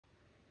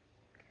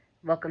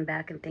Welcome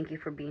back and thank you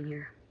for being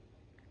here.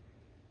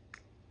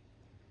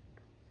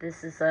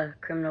 This is a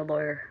criminal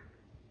lawyer,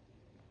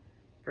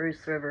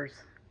 Bruce Rivers.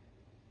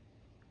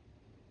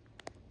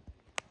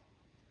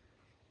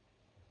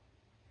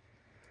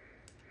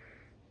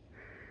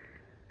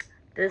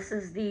 This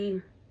is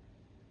the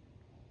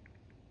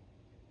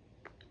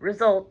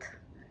result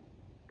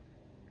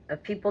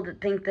of people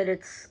that think that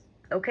it's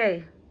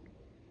okay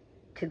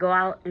to go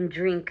out and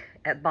drink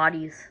at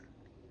bodies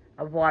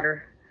of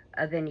water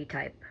of any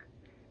type,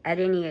 at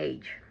any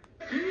age.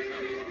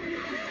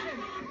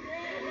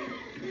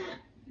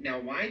 Now,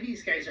 why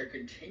these guys are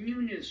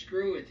continuing to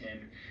screw with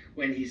him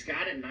when he's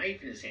got a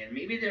knife in his hand,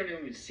 maybe they don't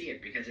even see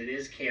it because it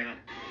is chaotic.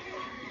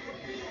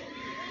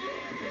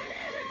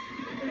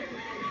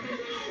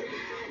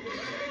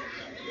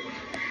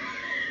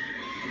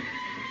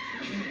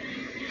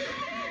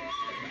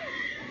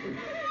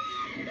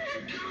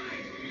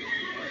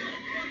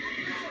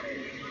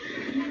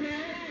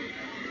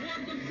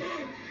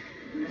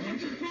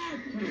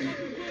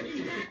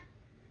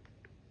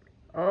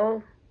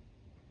 Oh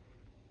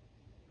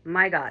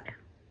my God.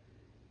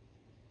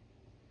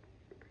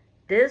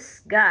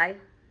 This guy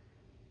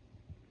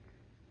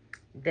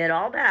did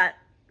all that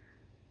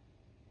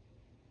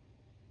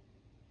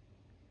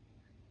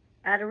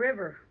at a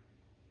river.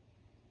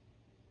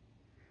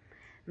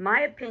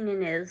 My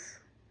opinion is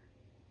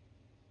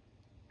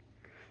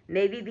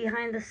maybe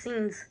behind the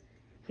scenes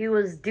he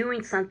was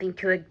doing something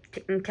to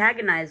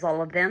antagonize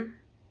all of them,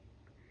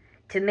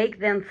 to make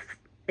them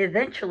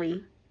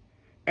eventually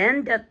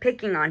end up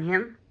picking on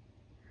him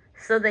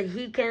so that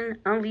he can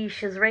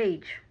unleash his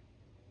rage.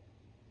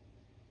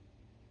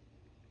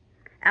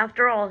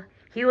 After all,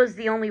 he was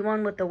the only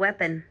one with the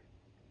weapon.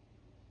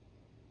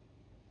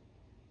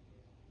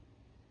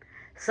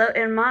 So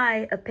in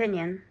my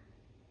opinion,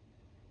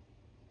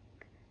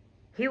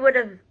 he would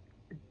have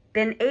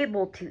been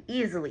able to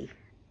easily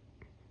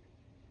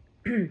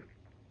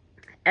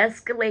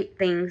escalate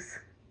things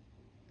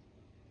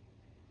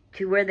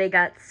to where they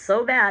got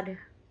so bad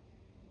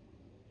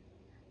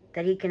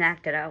that he can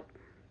act it out.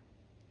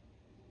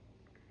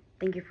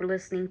 Thank you for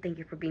listening. Thank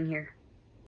you for being here.